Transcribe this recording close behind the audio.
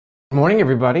Good morning,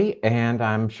 everybody, and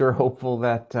I'm sure hopeful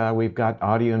that we've got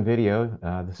audio and video.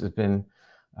 This has been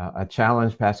a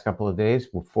challenge past couple of days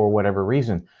for whatever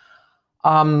reason.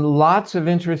 Lots of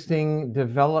interesting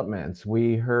developments.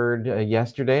 We heard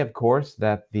yesterday, of course,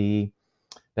 that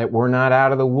we're not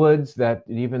out of the woods. That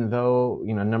even though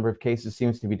number of cases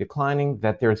seems to be declining,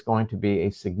 that there's going to be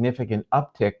a significant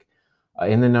uptick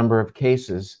in the number of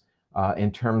cases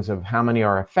in terms of how many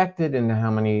are affected and how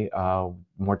many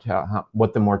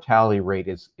what the mortality rate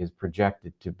is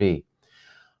projected to be.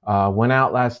 Went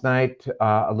out last night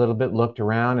a little bit, looked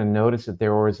around, and noticed that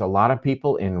there was a lot of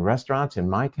people in restaurants in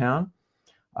my town.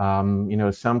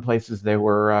 Some places they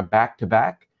were back to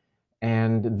back.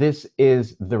 And this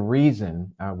is the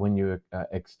reason, when you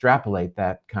extrapolate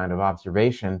that kind of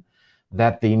observation,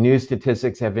 that the new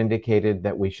statistics have indicated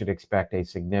that we should expect a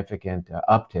significant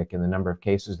uptick in the number of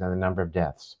cases and the number of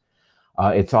deaths.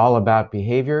 It's all about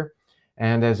behavior.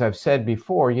 And as I've said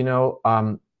before,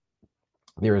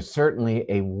 there is certainly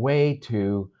a way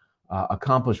to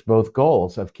accomplish both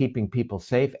goals of keeping people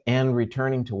safe and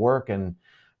returning to work and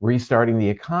restarting the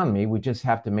economy. We just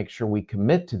have to make sure we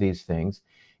commit to these things.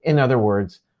 In other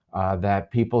words,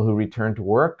 that people who return to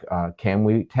work, can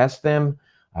we test them?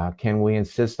 Can we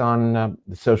insist on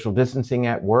the social distancing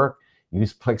at work?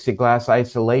 Use plexiglass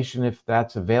isolation if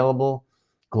that's available,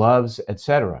 gloves,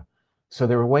 etc. So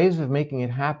there are ways of making it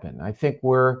happen. I think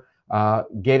we're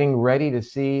getting ready to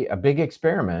see a big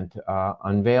experiment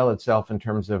unveil itself in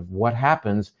terms of what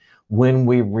happens when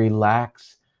we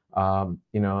relax,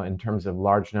 in terms of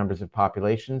large numbers of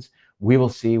populations. We will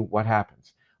see what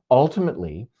happens.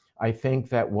 Ultimately, I think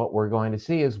that what we're going to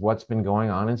see is what's been going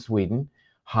on in Sweden,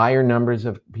 higher numbers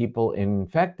of people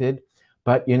infected.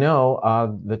 But,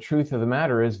 the truth of the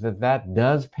matter is that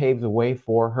does pave the way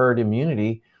for herd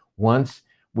immunity once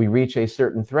we reach a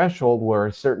certain threshold where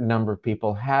a certain number of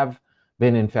people have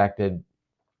been infected,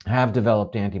 have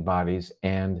developed antibodies,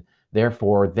 and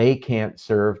therefore they can't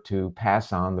serve to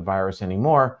pass on the virus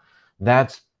anymore.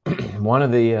 That's one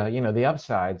of the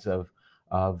upsides of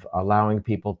allowing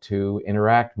people to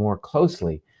interact more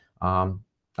closely.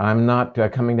 I'm not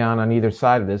coming down on either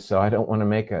side of this, so I don't want to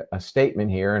make a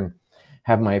statement here and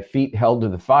have my feet held to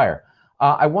the fire.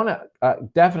 I want to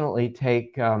definitely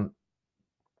take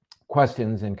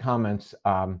questions and comments,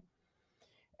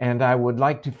 and I would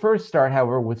like to first start,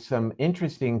 however, with some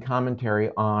interesting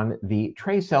commentary on the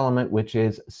trace element, which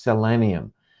is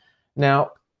selenium.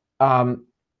 Now,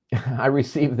 I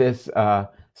received this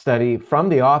study from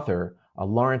the author,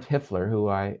 Laurent Hiffler, who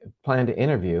I plan to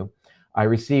interview. I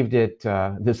received it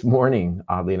this morning,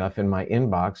 oddly enough, in my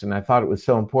inbox, and I thought it was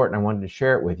so important I wanted to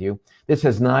share it with you. This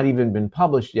has not even been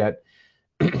published yet.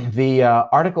 The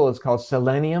article is called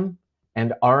Selenium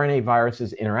and RNA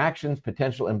Viruses Interactions,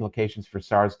 Potential Implications for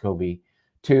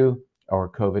SARS-CoV-2 or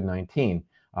COVID-19.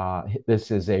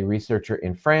 This is a researcher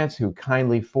in France who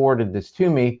kindly forwarded this to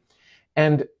me.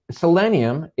 And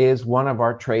selenium is one of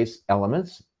our trace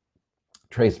elements,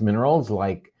 trace minerals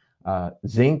like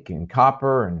zinc and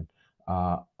copper and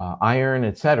iron,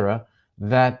 etc.,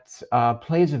 that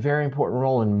plays a very important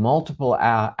role in multiple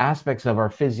aspects of our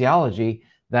physiology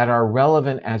that are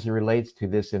relevant as it relates to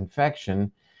this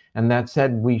infection. And that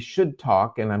said, we should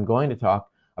talk, and I'm going to talk,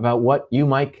 about what you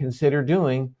might consider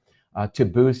doing to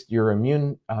boost your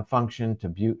immune function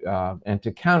and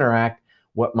to counteract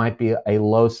what might be a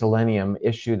low selenium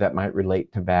issue that might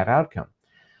relate to bad outcome.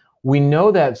 We know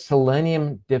that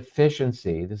selenium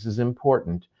deficiency, this is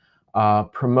important,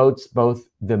 promotes both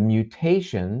the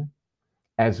mutation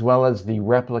as well as the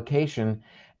replication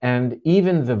and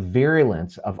even the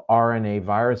virulence of RNA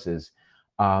viruses.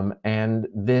 And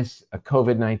this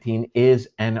COVID-19 is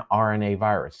an RNA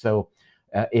virus. So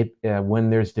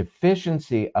when there's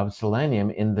deficiency of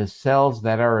selenium in the cells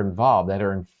that are involved, that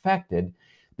are infected,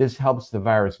 this helps the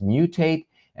virus mutate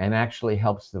and actually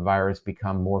helps the virus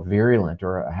become more virulent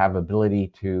or have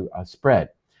ability to spread.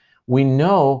 We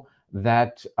know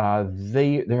that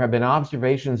there have been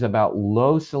observations about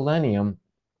low selenium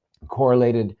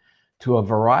correlated to a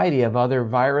variety of other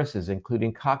viruses,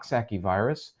 including Coxsackie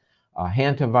virus,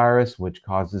 hantavirus, which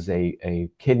causes a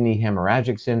kidney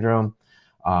hemorrhagic syndrome.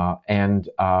 And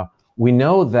we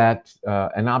know that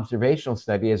an observational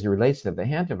study as it relates to the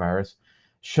hantavirus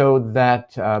showed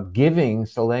that giving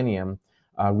selenium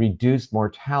reduced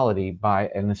mortality by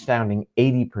an astounding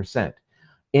 80%.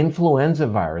 Influenza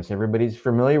virus, everybody's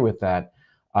familiar with that.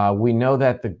 We know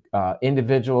that the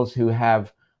individuals who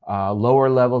have lower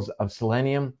levels of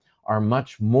selenium are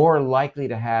much more likely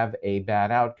to have a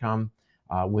bad outcome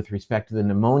with respect to the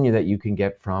pneumonia that you can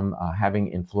get from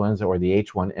having influenza, or the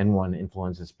H1N1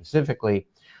 influenza specifically.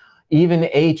 Even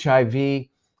HIV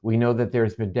We know that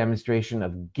there's been demonstration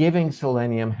of giving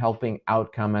selenium helping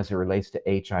outcome as it relates to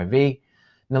HIV.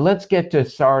 Now let's get to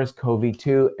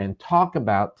SARS-CoV-2 and talk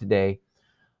about today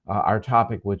our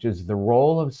topic, which is the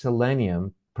role of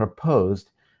selenium proposed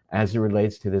as it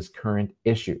relates to this current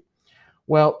issue.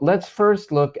 Well, let's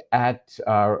first look at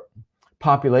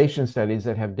population studies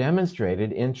that have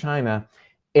demonstrated in China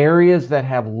areas that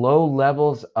have low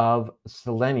levels of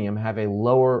selenium have a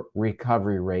lower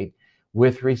recovery rate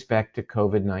with respect to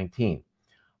COVID-19.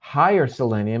 Higher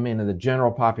selenium in the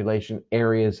general population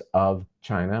areas of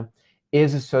China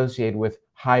is associated with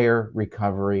higher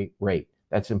recovery rate.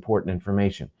 That's important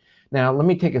information. Now, let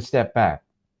me take a step back.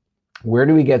 Where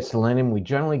do we get selenium? We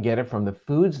generally get it from the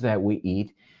foods that we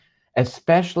eat,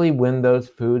 especially when those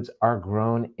foods are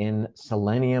grown in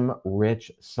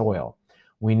selenium-rich soil.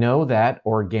 We know that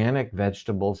organic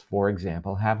vegetables, for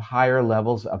example, have higher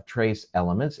levels of trace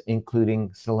elements,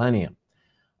 including selenium.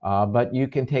 But you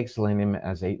can take selenium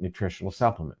as a nutritional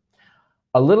supplement.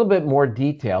 A little bit more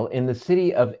detail, in the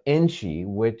city of Enshi,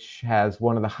 which has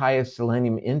one of the highest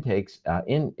selenium intakes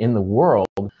in the world,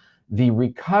 the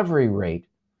recovery rate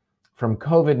from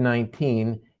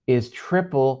COVID-19 is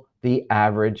triple the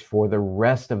average for the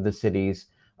rest of the cities,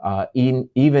 even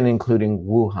including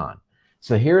Wuhan.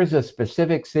 So here's a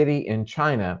specific city in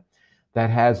China that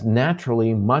has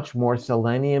naturally much more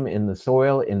selenium in the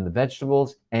soil, in the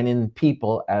vegetables, and in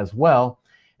people as well.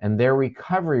 And their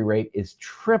recovery rate is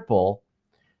triple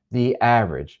the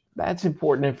average. That's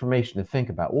important information to think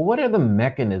about. Well, what are the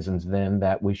mechanisms then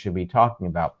that we should be talking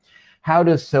about? How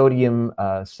does sodium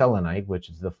selenite, which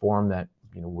is the form that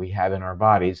we have in our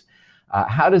bodies,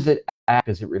 how does it act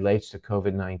as it relates to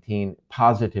COVID-19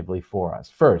 positively for us?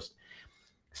 First,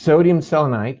 sodium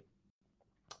selenite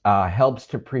helps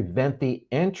to prevent the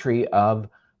entry of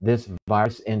this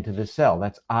virus into the cell.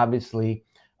 That's obviously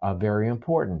very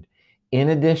important. In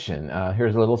addition,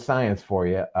 here's a little science for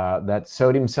you, that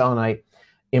sodium selenite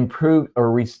improves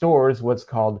or restores what's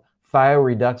called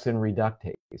thioredoxin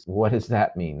reductase. What does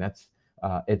that mean?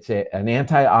 It's an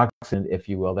antioxidant, if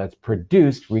you will, that's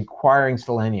produced requiring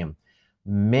selenium.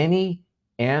 Many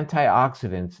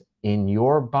antioxidants in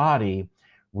your body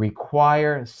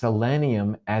require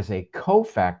selenium as a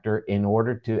cofactor in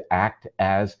order to act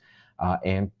as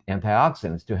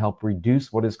antioxidants to help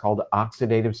reduce what is called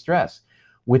oxidative stress,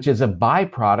 which is a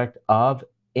byproduct of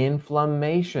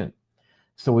inflammation.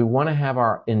 So we want to have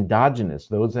our endogenous,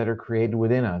 those that are created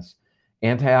within us,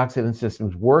 antioxidant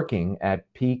systems working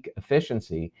at peak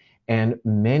efficiency, and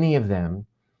many of them,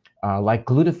 like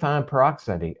glutathione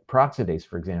peroxidase,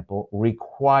 for example,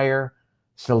 require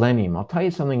selenium. I'll tell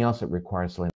you something else that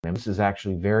requires selenium. This is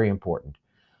actually very important,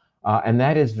 and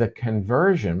that is the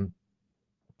conversion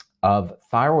of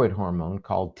thyroid hormone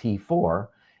called T4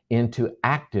 into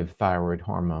active thyroid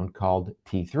hormone called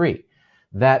T3.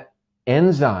 That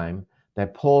enzyme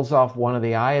that pulls off one of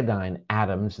the iodine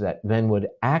atoms that then would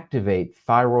activate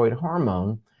thyroid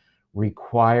hormone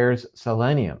requires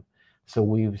selenium. So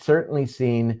we've certainly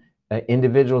seen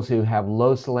individuals who have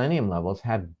low selenium levels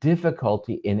have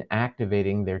difficulty in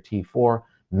activating their T4,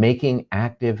 making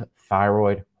active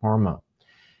thyroid hormone.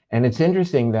 And it's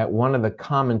interesting that one of the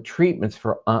common treatments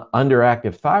for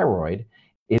underactive thyroid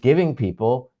is giving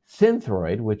people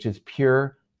Synthroid, which is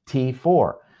pure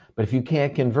T4. But if you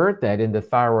can't convert that into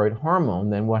thyroid hormone,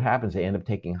 then what happens? They end up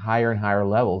taking higher and higher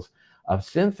levels of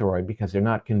Synthroid because they're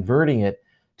not converting it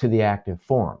to the active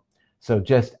form. So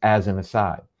just as an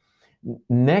aside.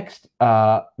 Next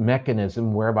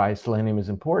mechanism whereby selenium is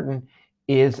important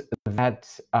is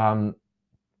that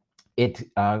it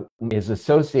is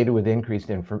associated with increased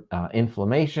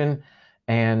inflammation,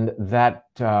 and that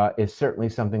is certainly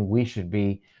something we should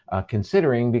be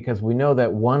considering, because we know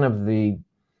that one of the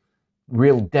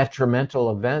real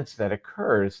detrimental events that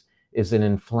occurs is an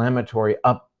inflammatory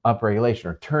upregulation,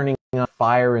 or turning on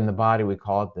fire in the body. We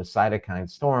call it the cytokine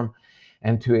storm.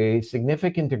 And to a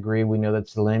significant degree, we know that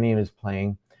selenium is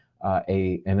playing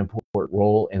an important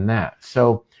role in that.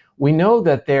 So we know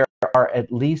that there are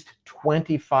at least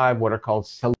 25 what are called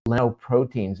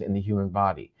selenoproteins in the human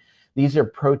body. These are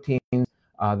proteins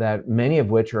that many of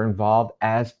which are involved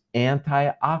as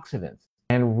antioxidants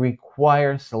and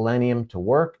require selenium to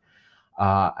work.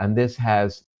 And this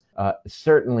has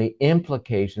certainly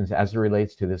implications as it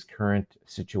relates to this current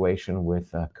situation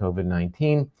with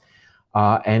COVID-19.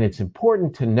 And it's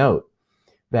important to note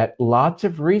that lots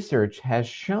of research has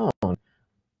shown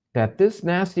that this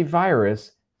nasty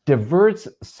virus diverts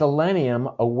selenium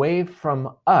away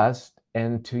from us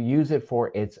and to use it for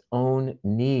its own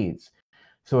needs.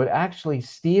 So it actually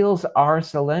steals our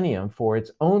selenium for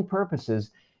its own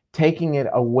purposes, taking it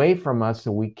away from us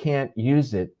so we can't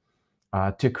use it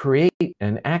to create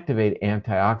and activate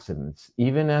antioxidants,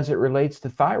 even as it relates to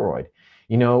thyroid.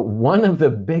 You know, one of the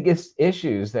biggest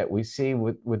issues that we see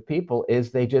with people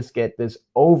is they just get this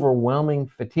overwhelming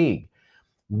fatigue.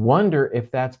 Wonder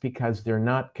if that's because they're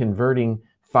not converting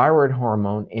thyroid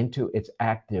hormone into its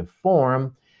active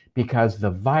form, because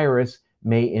the virus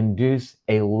may induce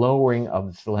a lowering of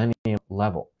the selenium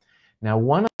level. Now,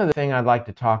 one other thing I'd like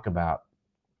to talk about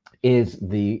is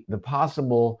the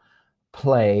possible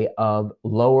play of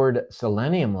lowered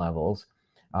selenium levels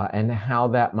and how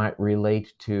that might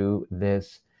relate to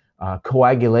this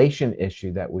coagulation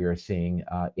issue that we are seeing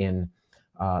in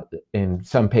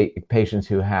some patients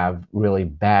who have really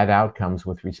bad outcomes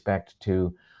with respect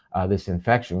to this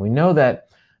infection. We know that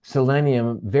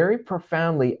selenium very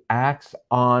profoundly acts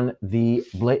on the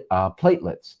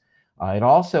platelets. It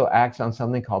also acts on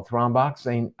something called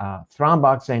thromboxane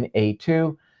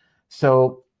A2.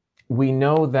 So we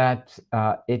know that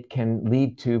it can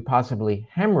lead to possibly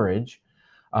hemorrhage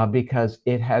because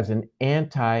it has an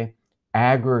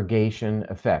anti-aggregation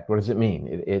effect. What does it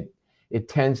mean? It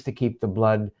tends to keep the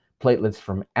blood platelets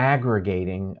from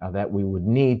aggregating that we would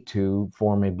need to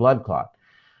form a blood clot.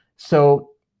 So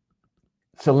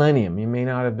selenium, you may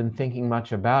not have been thinking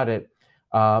much about it,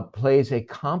 plays a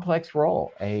complex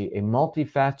role, a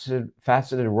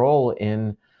multifaceted role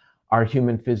in our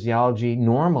human physiology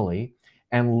normally.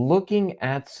 And looking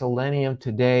at selenium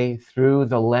today through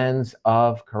the lens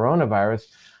of coronavirus,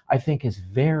 I think is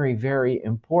very, very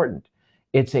important.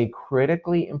 It's a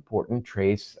critically important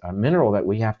trace mineral that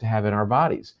we have to have in our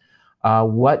bodies.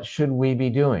 What should we be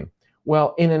doing?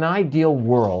 Well, in an ideal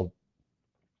world,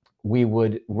 we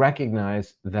would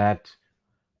recognize that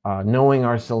knowing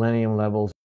our selenium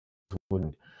levels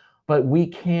wouldn't. But we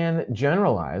can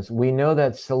generalize. We know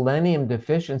that selenium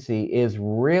deficiency is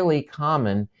really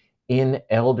common in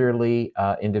elderly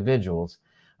individuals.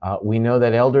 We know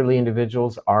that elderly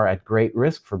individuals are at great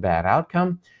risk for bad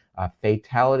outcome.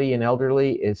 Fatality in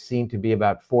elderly is seen to be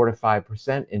about 4 to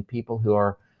 5% in people who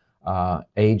are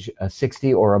age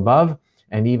 60 or above,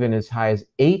 and even as high as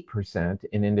 8%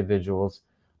 in individuals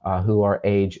who are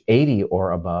age 80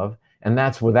 or above. And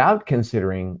that's without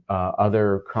considering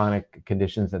other chronic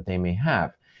conditions that they may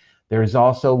have. There's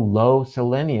also low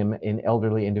selenium in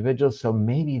elderly individuals, so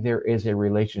maybe there is a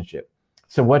relationship.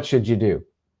 So what should you do?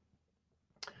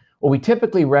 Well, we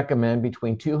typically recommend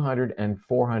between 200 and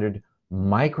 400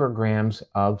 micrograms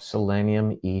of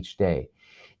selenium each day.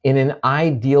 In an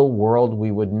ideal world,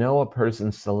 we would know a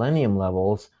person's selenium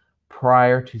levels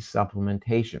prior to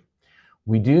supplementation.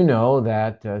 We do know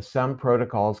that some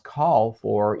protocols call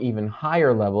for even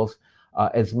higher levels,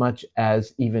 as much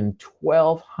as even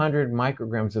 1,200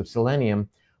 micrograms of selenium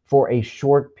for a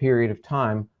short period of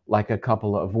time, like a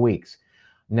couple of weeks.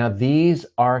 Now, these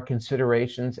are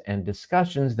considerations and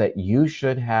discussions that you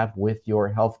should have with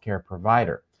your healthcare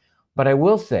provider. But I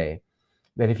will say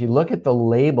that if you look at the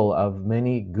label of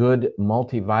many good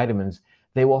multivitamins,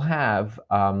 they will have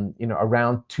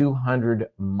around 200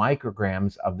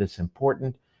 micrograms of this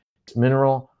important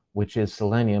mineral, which is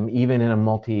selenium, even in a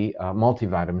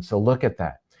multivitamin. So look at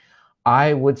that.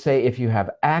 I would say if you have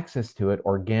access to it,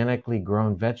 organically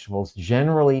grown vegetables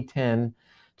generally tend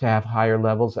to have higher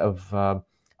levels of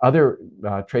other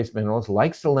trace minerals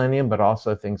like selenium, but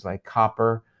also things like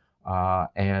copper.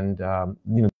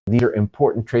 These are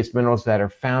important trace minerals that are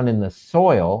found in the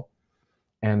soil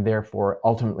and therefore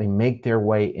ultimately make their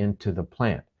way into the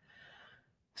plant.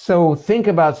 So think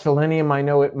about selenium. I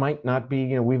know it might not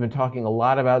be, we've been talking a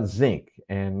lot about zinc,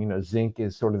 and zinc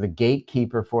is sort of the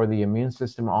gatekeeper for the immune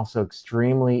system, also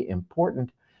extremely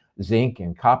important. Zinc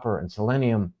and copper and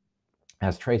selenium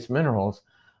as trace minerals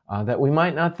that we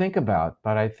might not think about.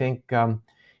 But I think,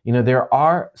 there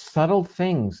are subtle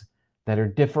things that are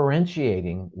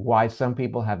differentiating why some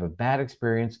people have a bad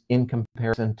experience in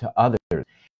comparison to others.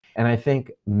 And I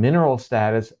think mineral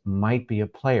status might be a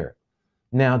player.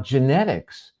 Now,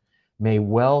 genetics may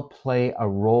well play a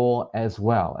role as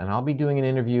well. And I'll be doing an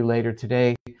interview later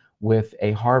today with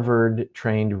a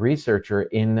Harvard-trained researcher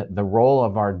in the role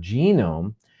of our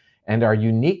genome and our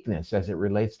uniqueness as it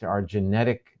relates to our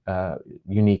genetic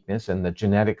uniqueness and the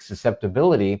genetic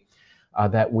susceptibility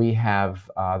that we have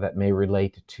that may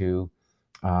relate to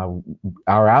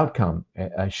our outcome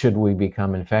should we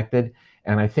become infected.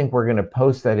 And I think we're going to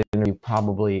post that interview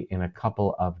probably in a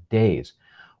couple of days.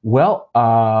 Well,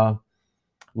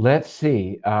 let's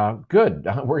see. Good.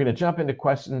 We're going to jump into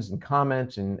questions and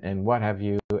comments and what have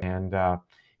you. And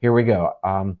here we go.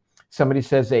 Somebody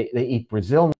says they eat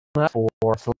Brazil nuts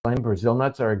for selenium. Brazil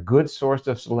nuts are a good source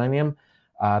of selenium.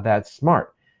 That's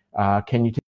smart. Can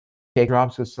you take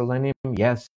drops with selenium?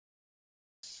 Yes.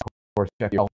 Of course,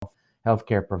 check your health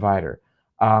healthcare provider.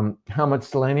 How much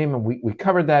selenium? We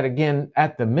covered that again.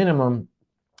 At the minimum,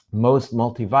 most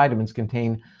multivitamins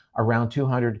contain around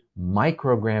 200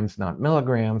 micrograms, not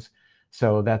milligrams.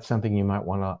 So that's something you might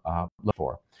want to look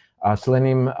for.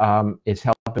 Selenium is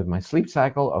helping with my sleep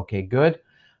cycle. Okay, good.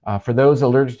 For those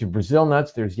allergic to Brazil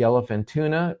nuts, there's yellowfin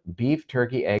tuna, beef,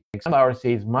 turkey, eggs, sunflower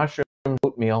seeds, mushrooms,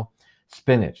 oatmeal,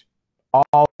 spinach.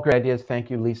 All great ideas. Thank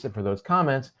you, Lisa, for those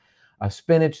comments.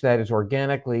 Spinach that is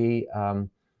organically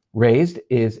raised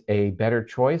is a better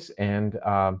choice, and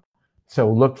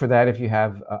so look for that if you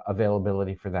have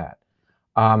availability for that.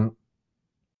 The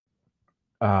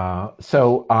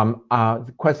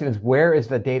question is, where is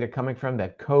the data coming from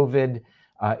that COVID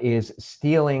is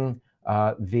stealing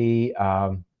the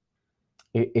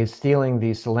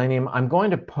selenium? I'm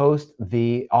going to post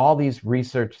all these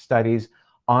research studies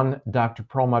on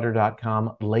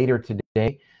drperlmutter.com later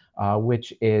today,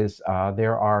 which is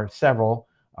there are several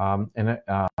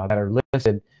that are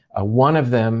listed. One of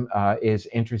them is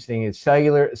interesting. It's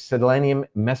cellular selenium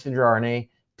messenger RNA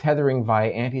tethering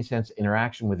via antisense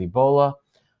interaction with Ebola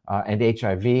and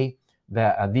HIV.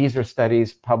 These are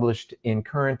studies published in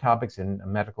Current Topics in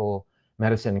Medical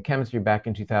Medicine and Chemistry back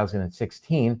in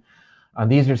 2016.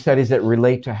 These are studies that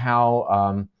relate to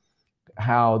how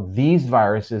these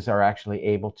viruses are actually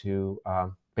able to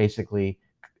basically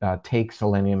take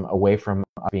selenium away from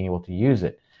being able to use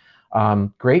it.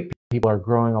 Great. People are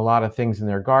growing a lot of things in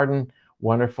their garden.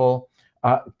 Wonderful.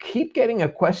 Keep getting a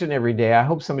question every day. I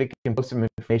hope somebody can post some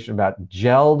information about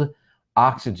gelled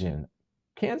oxygen.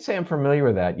 Can't say I'm familiar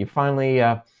with that. You finally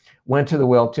went to the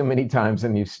well too many times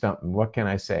and you stumped me. What can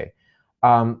I say?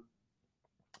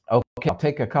 Okay, I'll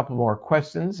take a couple more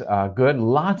questions. Good.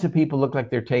 Lots of people look like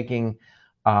they're taking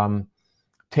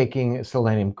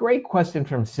selenium. Great question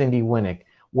from Cindy Winnick.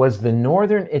 Was the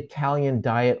Northern Italian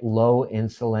diet low in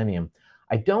selenium?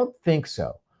 I don't think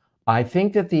so. I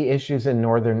think that the issues in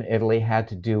Northern Italy had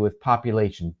to do with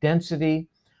population density,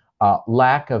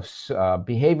 lack of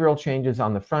behavioral changes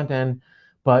on the front end,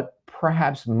 but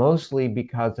perhaps mostly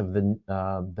because of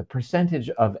the percentage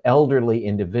of elderly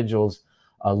individuals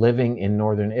living in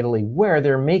Northern Italy, where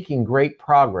they're making great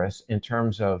progress in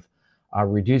terms of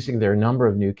reducing their number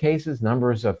of new cases,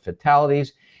 numbers of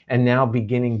fatalities, and now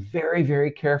beginning very,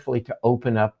 very carefully to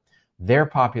open up their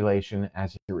population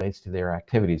as it relates to their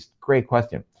activities. Great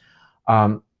question.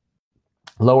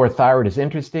 Lower thyroid is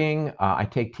interesting. I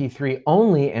take T3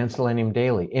 only and selenium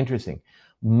daily. Interesting.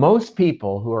 Most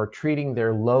people who are treating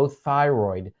their low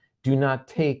thyroid do not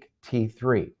take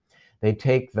T3. They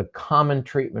take the common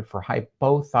treatment for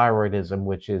hypothyroidism,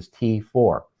 which is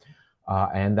T4,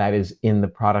 and that is in the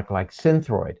product like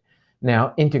Synthroid.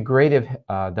 Now, integrative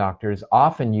doctors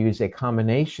often use a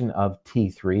combination of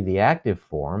T3, the active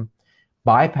form,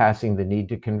 bypassing the need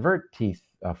to convert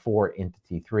T4 into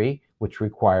T3, which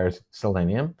requires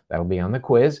selenium. That'll be on the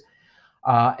quiz.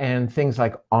 And things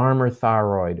like Armour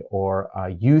Thyroid or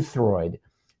Euthroid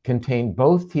contain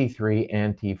both T3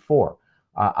 and T4.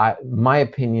 My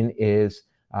opinion is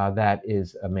that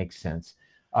makes sense.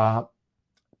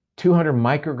 200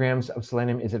 micrograms of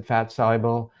selenium, is it fat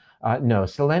soluble? No,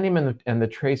 selenium and the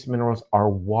trace minerals are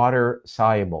water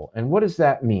soluble. And what does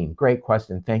that mean? Great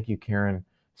question. Thank you, Karen.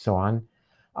 So on.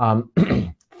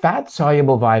 Fat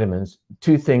soluble vitamins,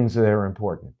 two things that are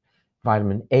important: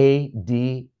 vitamin A,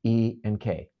 D, E, and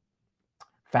K.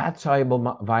 Fat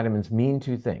soluble vitamins mean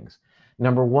two things.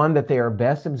 Number one, that they are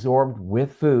best absorbed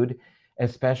with food,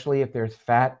 especially if there's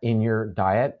fat in your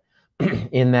diet,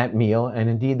 in that meal, and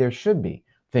indeed there should be.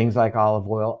 Things like olive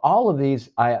oil, all of these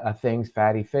things,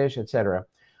 fatty fish, etc.,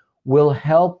 will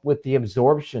help with the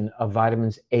absorption of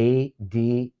vitamins A,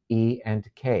 D, E, and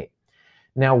K.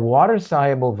 Now,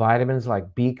 water-soluble vitamins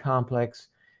like B complex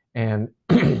and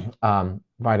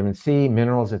vitamin C,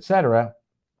 minerals, etc.,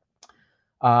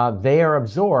 they are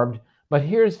absorbed, but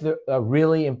here's a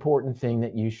really important thing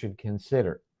that you should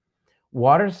consider.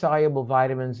 Water-soluble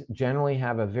vitamins generally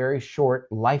have a very short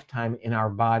lifetime in our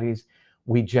bodies.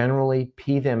 We generally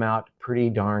pee them out pretty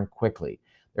darn quickly.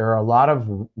 There are a lot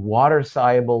of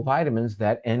water-soluble vitamins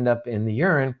that end up in the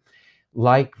urine,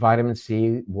 like vitamin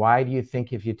C. Why do you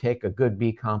think if you take a good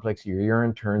B complex, your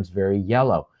urine turns very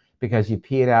yellow? Because you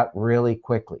pee it out really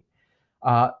quickly.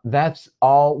 That's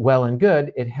all well and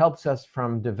good. It helps us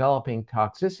from developing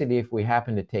toxicity if we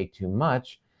happen to take too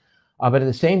much. But at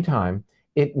the same time,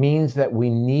 it means that we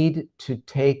need to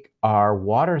take our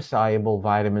water-soluble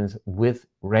vitamins with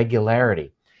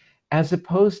regularity, as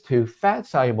opposed to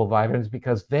fat-soluble vitamins,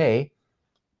 because they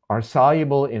are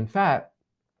soluble in fat,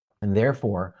 and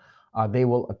therefore they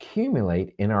will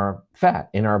accumulate in our fat,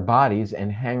 in our bodies, and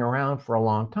hang around for a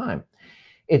long time.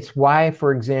 It's why,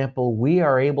 for example, we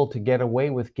are able to get away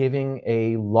with giving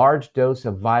a large dose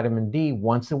of vitamin D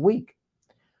once a week.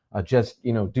 Just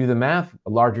do the math, a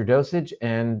larger dosage,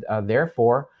 and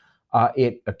therefore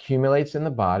it accumulates in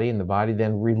the body, and the body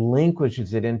then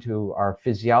relinquishes it into our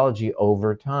physiology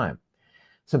over time.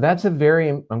 So that's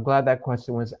I'm glad that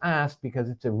question was asked, because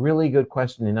it's a really good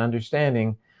question in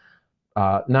understanding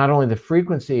not only the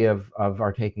frequency of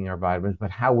our taking our vitamins,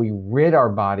 but how we rid our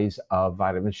bodies of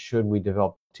vitamins should we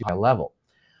develop too high level.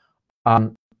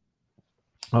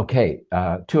 Okay,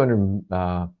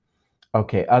 200.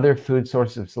 Okay, other food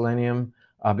sources of selenium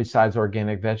besides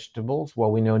organic vegetables. Well,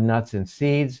 we know nuts and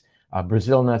seeds,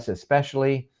 Brazil nuts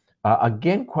especially.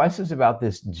 Again, questions about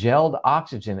this gelled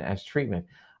oxygen as treatment.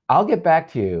 I'll get back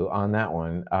to you on that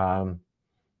one.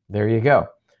 There you go.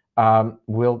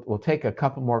 We'll take a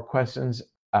couple more questions.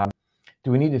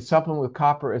 Do we need to supplement with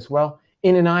copper as well?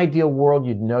 In an ideal world,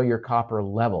 you'd know your copper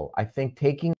level. I think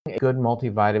taking a good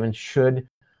multivitamin should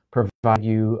provide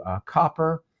you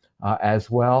copper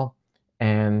as well.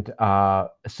 And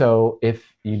so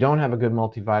if you don't have a good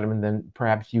multivitamin, then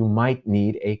perhaps you might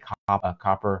need a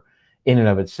copper in and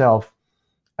of itself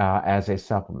as a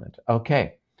supplement.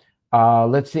 Okay,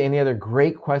 let's see, any other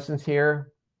great questions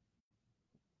here?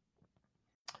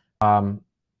 All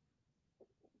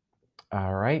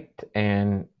right,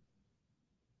 and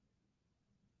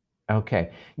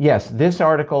okay, yes, this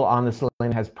article on the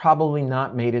selenium has probably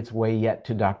not made its way yet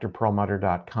to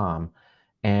drperlmutter.com.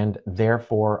 And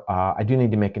therefore, I do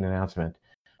need to make an announcement.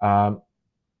 And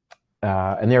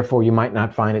therefore, you might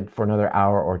not find it for another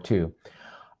hour or two.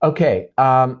 Okay,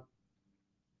 I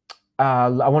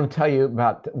want to tell you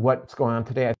about what's going on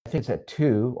today. I think it's at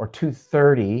 2 or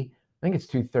 2:30. I think it's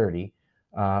 2:30.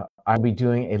 I'll be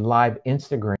doing a live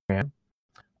Instagram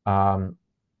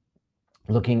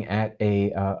looking at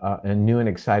a new and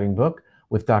exciting book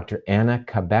with Dr. Anna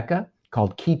Kabeka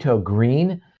called Keto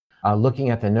Green. Looking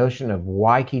at the notion of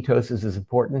why ketosis is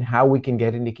important, how we can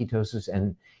get into ketosis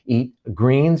and eat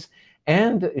greens.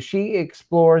 And she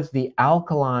explores the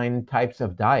alkaline types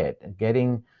of diet,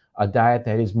 getting a diet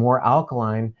that is more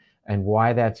alkaline and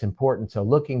why that's important. So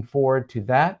looking forward to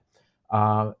that.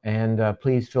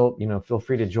 Please feel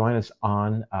free to join us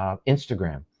on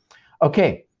Instagram.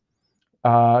 Okay,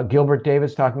 Gilbert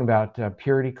Davis talking about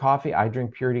Purity coffee. I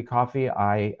drink Purity coffee.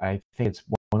 I think it's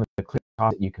one of the clearest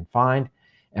coffees that you can find.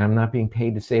 And I'm not being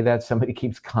paid to say that. Somebody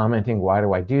keeps commenting, why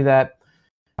do I do that?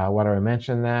 Why do I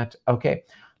mention that? Okay,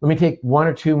 let me take one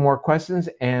or two more questions,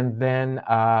 and then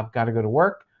I've got to go to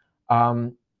work.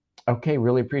 Okay,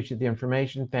 really appreciate the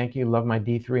information. Thank you. Love my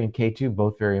D3 and K2,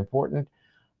 both very important.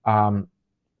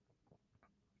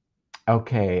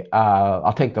 Okay,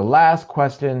 I'll take the last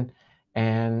question.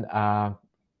 And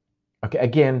okay,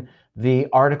 again, the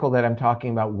article that I'm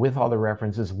talking about with all the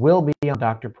references will be on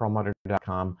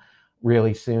drperlmutter.com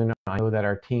really soon. I know that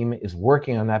our team is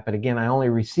working on that, but again, I only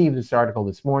received this article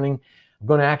this morning. I'm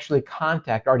going to actually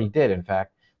already did, in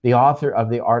fact, the author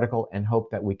of the article, and hope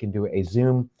that we can do a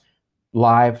Zoom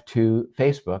live to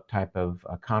Facebook type of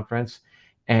conference.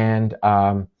 And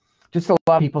just a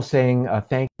lot of people saying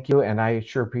thank you, and I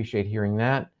sure appreciate hearing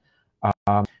that.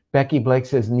 Becky Blake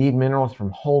says, need minerals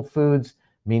from whole foods,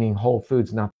 meaning whole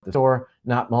foods, not the store,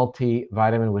 not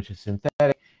multivitamin, which is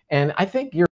synthetic. And I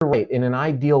think you're right. In an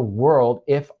ideal world,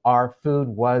 if our food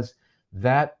was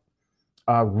that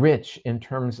rich in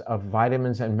terms of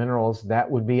vitamins and minerals, that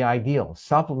would be ideal.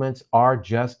 Supplements are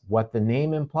just what the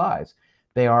name implies.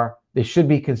 They should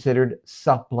be considered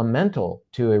supplemental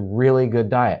to a really good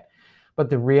diet. But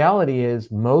the reality is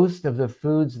most of the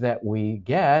foods that we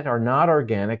get are not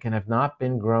organic and have not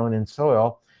been grown in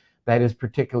soil that is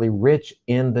particularly rich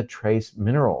in the trace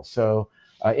minerals. So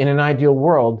in an ideal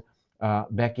world,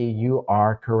 Becky, you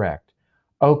are correct.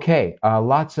 Okay,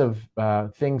 lots of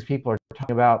things people are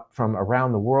talking about from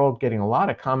around the world, getting a lot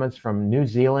of comments from New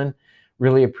Zealand.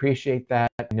 Really appreciate that.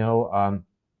 I know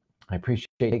I appreciate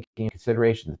taking into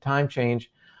consideration the time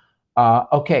change.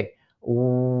 Okay,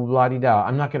 la-di-da.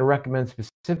 I'm not going to recommend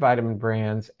specific vitamin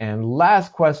brands. And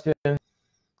last question,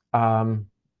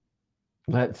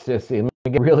 let's just see. Let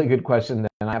me get a really good question,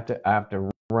 then I have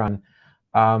to run.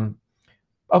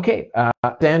 Okay,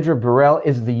 Sandra Burrell,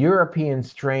 is the European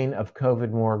strain of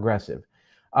COVID more aggressive?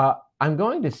 I'm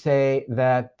going to say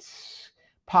that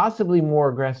possibly more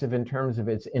aggressive in terms of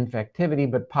its infectivity,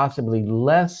 but possibly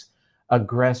less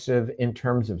aggressive in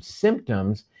terms of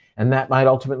symptoms. And that might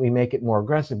ultimately make it more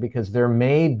aggressive because there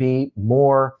may be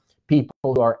more people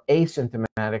who are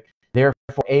asymptomatic,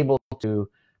 therefore able to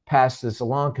pass this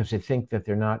along because they think that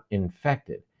they're not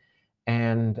infected.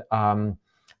 And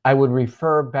I would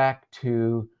refer back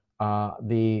to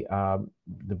the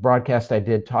broadcast I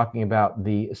did talking about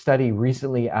the study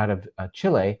recently out of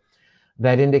Chile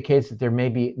that indicates that there may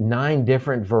be 9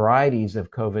 different varieties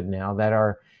of COVID now that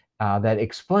are that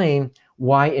explain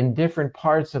why in different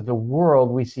parts of the world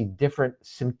we see different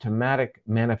symptomatic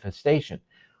manifestation.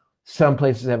 Some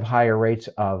places have higher rates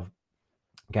of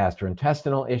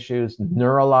gastrointestinal issues,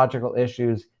 neurological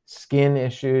issues, skin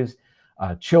issues,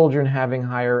 children having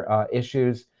higher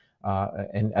issues,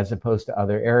 and as opposed to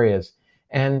other areas.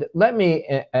 And let me,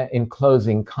 in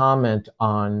closing, comment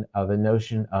on the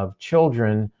notion of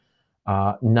children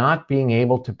not being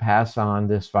able to pass on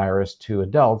this virus to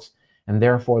adults, and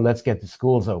therefore let's get the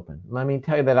schools open. Let me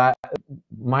tell you that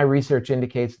my research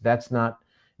indicates that's not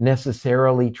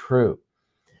necessarily true.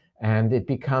 And it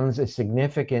becomes a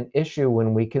significant issue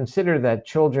when we consider that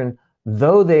children,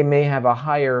 though they may have a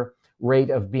higher rate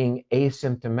of being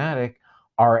asymptomatic,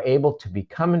 are able to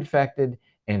become infected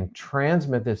and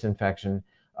transmit this infection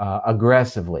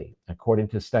aggressively, according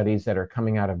to studies that are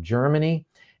coming out of Germany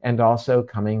and also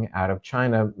coming out of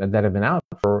China that have been out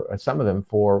for some of them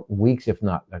for weeks, if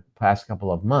not the past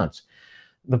couple of months.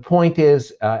 The point is,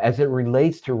 as it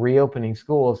relates to reopening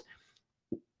schools,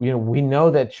 we know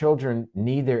that children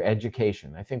need their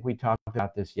education. I think we talked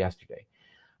about this yesterday.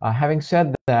 Having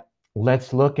said that,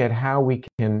 let's look at how we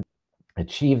can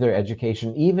achieve their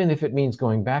education, even if it means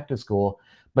going back to school,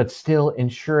 but still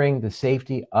ensuring the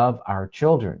safety of our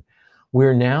children.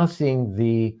 We're now seeing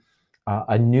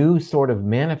a new sort of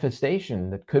manifestation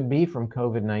that could be from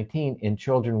COVID-19 in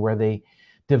children, where they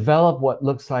develop what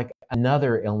looks like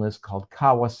another illness called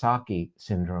Kawasaki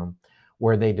syndrome,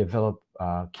 where they develop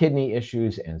kidney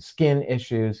issues and skin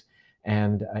issues,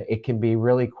 and it can be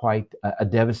really quite a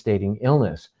devastating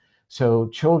illness. So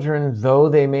children, though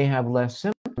they may have less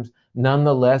symptoms,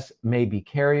 nonetheless may be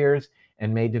carriers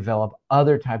and may develop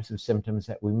other types of symptoms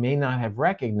that we may not have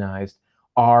recognized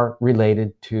are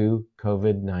related to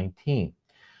COVID-19.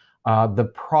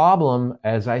 The problem,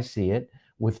 as I see it,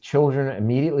 with children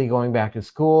immediately going back to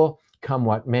school, come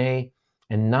what may,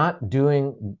 and not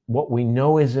doing what we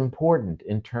know is important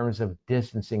in terms of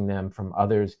distancing them from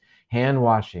others, hand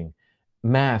washing,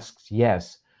 masks,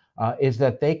 yes, is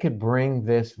that they could bring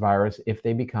this virus, if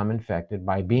they become infected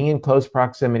by being in close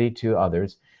proximity to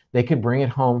others, they could bring it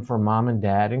home for mom and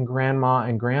dad and grandma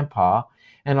and grandpa,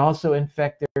 and also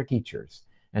infect their teachers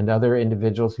and other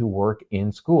individuals who work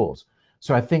in schools.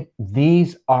 So I think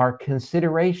these are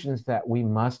considerations that we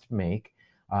must make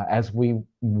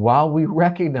while we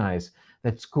recognize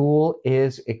that school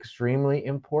is extremely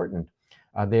important.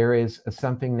 There is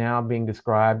something now being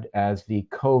described as the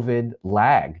COVID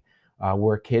lag,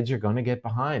 where kids are going to get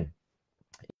behind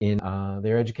in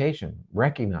their education.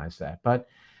 Recognize that. But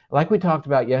like we talked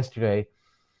about yesterday,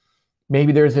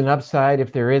 maybe there's an upside,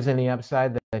 if there is any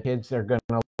upside, that kids are going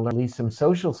to learn at least some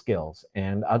social skills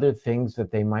and other things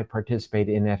that they might participate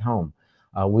in at home.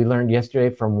 We learned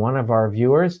yesterday from one of our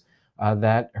viewers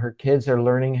that her kids are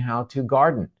learning how to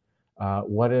garden.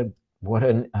 What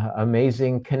an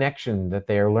amazing connection that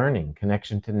they are learning,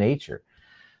 connection to nature.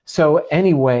 So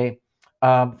anyway,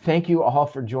 thank you all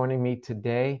for joining me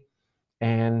today.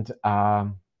 And I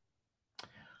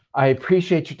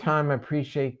appreciate your time. I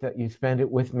appreciate that you spend it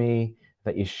with me,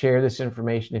 that you share this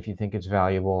information if you think it's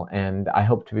valuable. And I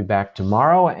hope to be back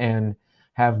tomorrow and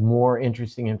have more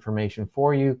interesting information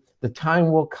for you. The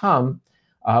time will come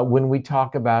when we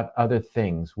talk about other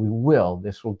things.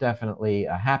 This will definitely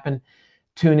happen.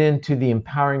 Tune in to the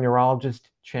Empowering Neurologist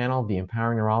channel, the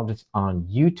Empowering Neurologist on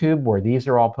YouTube, where these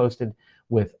are all posted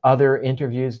with other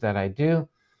interviews that I do.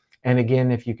 And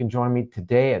again, if you can join me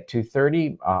today at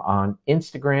 2:30 on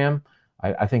Instagram,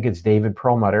 I think it's David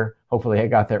Perlmutter. Hopefully I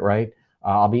got that right.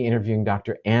 I'll be interviewing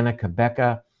Dr. Anna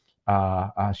Kabeka.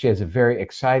 She has a very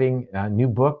exciting new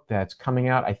book that's coming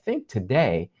out, I think,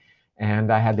 today.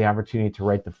 And I had the opportunity to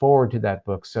write the foreword to that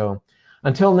book. So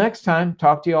until next time,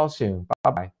 talk to you all soon.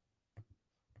 Bye-bye.